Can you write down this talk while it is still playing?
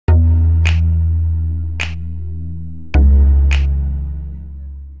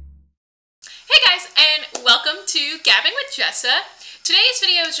Gabbin with Jessa. Today's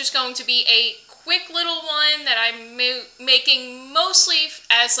video is just going to be a quick little one that I'm making mostly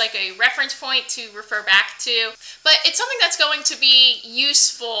as like a reference point to refer back to, but it's something that's going to be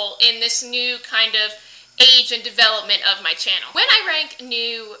useful in this new kind of age and development of my channel. When I rank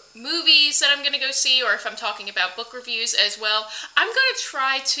new movies that I'm going to go see, or if I'm talking about book reviews as well, I'm going to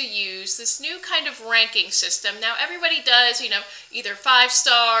try to use this new kind of ranking system. Now everybody does, either 5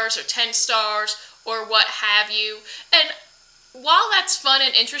 stars or 10 stars or what have you, and while that's fun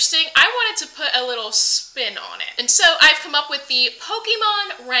and interesting, I wanted to put a little spin on it. And so I've come up with the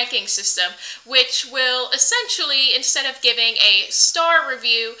Pokemon ranking system, which will essentially, instead of giving a star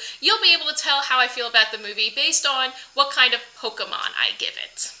review, you'll be able to tell how I feel about the movie based on what kind of Pokemon I give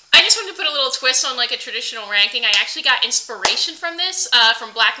it. I just wanted to put a little twist on like a traditional ranking. I actually got inspiration from this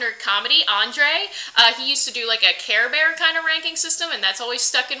from Black Nerd Comedy, Andre. He used to do like a Care Bear kind of ranking system, and that's always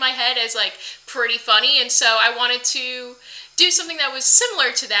stuck in my head as like pretty funny, and so I wanted to do something that was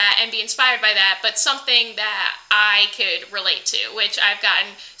similar to that and be inspired by that, but something that I could relate to, which I've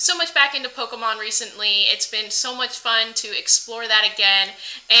gotten so much back into Pokemon recently. It's been so much fun to explore that again,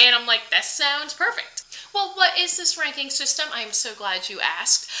 and I'm like, that sounds perfect. Well, what is this ranking system? I'm so glad you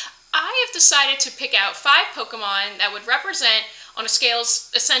asked. I have decided to pick out 5 Pokemon that would represent on a scale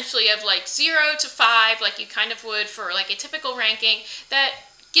essentially of like 0 to 5, like you kind of would for like a typical ranking, that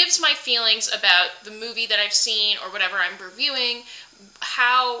gives my feelings about the movie that I've seen or whatever I'm reviewing,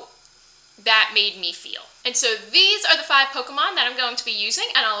 how that made me feel. And so these are the 5 Pokemon that I'm going to be using,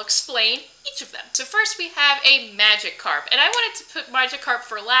 and I'll explain each of them. So first we have a Magikarp, and I wanted to put Magikarp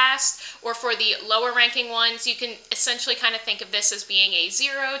for last, or for the lower ranking ones. You can essentially kind of think of this as being a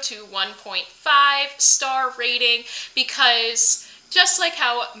 0 to 1.5 star rating, because just like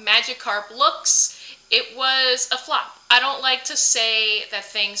how Magikarp looks, it was a flop. I don't like to say that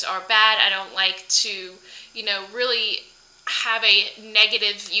things are bad. I don't like to, really have a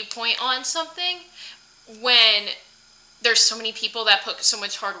negative viewpoint on something when there's so many people that put so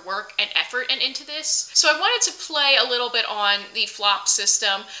much hard work and effort into this. So I wanted to play a little bit on the flop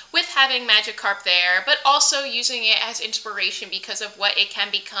system with having Magikarp there, but also using it as inspiration because of what it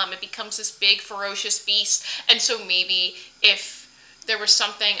can become. It becomes this big, ferocious beast, and so maybe if there was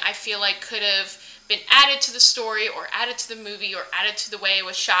something I feel like could have been added to the story or added to the movie or added to the way it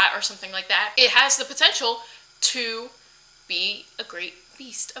was shot or something like that, it has the potential to be a great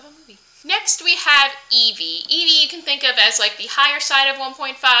beast of a movie. Next we have Eevee. Eevee you can think of as like the higher side of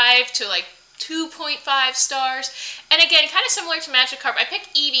 1.5 to like 2.5 stars. And again, kind of similar to Magikarp, I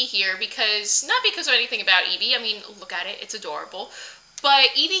picked Eevee here because, not because of anything about Eevee, I mean, look at it, it's adorable. But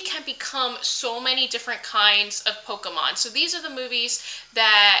Eevee can become so many different kinds of Pokemon. So these are the movies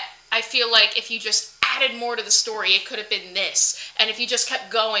that I feel like if you just added more to the story, it could have been this. And if you just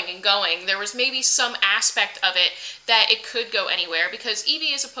kept going and going, there was maybe some aspect of it that it could go anywhere, because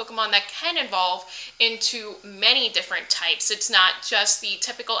Eevee is a Pokemon that can evolve into many different types. It's not just the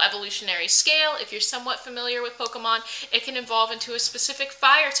typical evolutionary scale. If you're somewhat familiar with Pokemon, it can evolve into a specific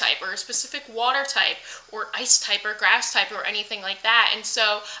fire type or a specific water type or ice type or grass type or anything like that. And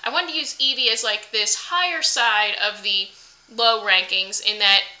so I wanted to use Eevee as like this higher side of the low rankings, in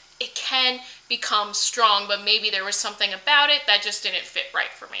that it can become strong, but maybe there was something about it that just didn't fit right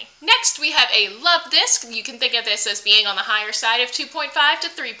for me. Next, we have a Love Disc. You can think of this as being on the higher side of 2.5 to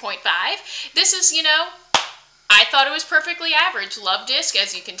 3.5. This is, I thought it was perfectly average. Love Disc,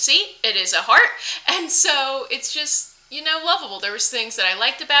 as you can see, it is a heart, and so it's just, lovable. There was things that I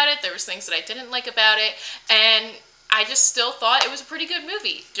liked about it, there was things that I didn't like about it, and I just still thought it was a pretty good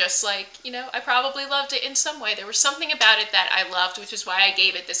movie. Just like, I probably loved it in some way. There was something about it that I loved, which is why I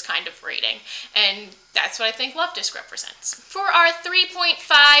gave it this kind of rating. And that's what I think Love Disc represents. For our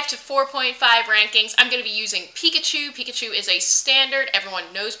 3.5 to 4.5 rankings, I'm going to be using Pikachu. Pikachu is a standard. Everyone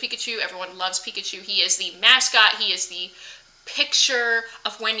knows Pikachu. Everyone loves Pikachu. He is the mascot. He is the picture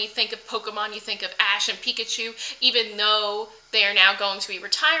of when you think of Pokemon, you think of Ash and Pikachu. Even though they are now going to be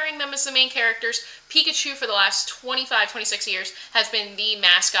retiring them as the main characters, Pikachu for the last 25, 26 years has been the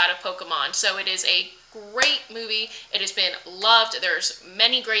mascot of Pokemon. So it is a great movie. It has been loved. There's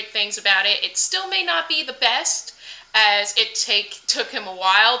many great things about it. It still may not be the best, as it took him a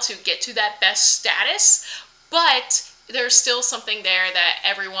while to get to that best status, but there's still something there that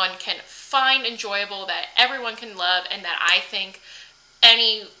everyone can find enjoyable, that everyone can love, and that I think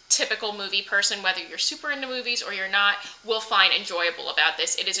any typical movie person, whether you're super into movies or you're not, will find enjoyable about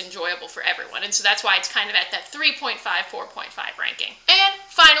this. It is enjoyable for everyone, and so that's why it's kind of at that 3.5, 4.5 ranking. And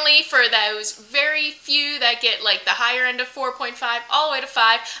finally, for those very few that get like the higher end of 4.5 all the way to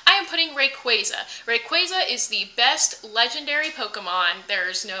 5, I am putting Rayquaza. Rayquaza is the best legendary Pokemon.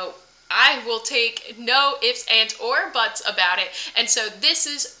 There's no I will take no ifs, ands, or buts about it. And so this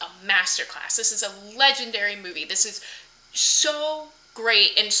is a masterclass. This is a legendary movie. This is so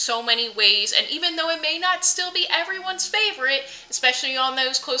great in so many ways, and even though it may not still be everyone's favorite, especially on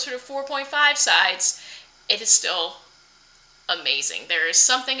those closer to 4.5 sides, it is still amazing. There is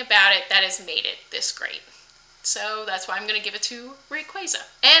something about it that has made it this great. So that's why I'm going to give it to Rayquaza.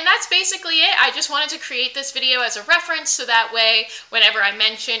 And that's basically it. I just wanted to create this video as a reference so that way whenever I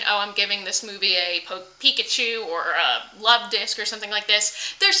mention, oh, I'm giving this movie a Pikachu or a Love Disc or something like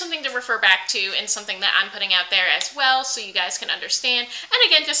this, there's something to refer back to and something that I'm putting out there as well so you guys can understand.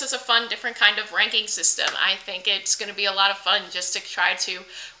 And again, just as a fun, different kind of ranking system, I think it's going to be a lot of fun just to try to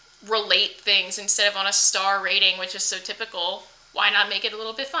relate things instead of on a star rating, which is so typical. Why not make it a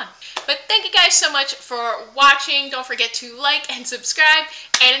little bit fun? But thank you guys so much for watching. Don't forget to like and subscribe.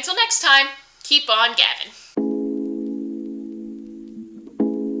 And until next time, keep on gabbing.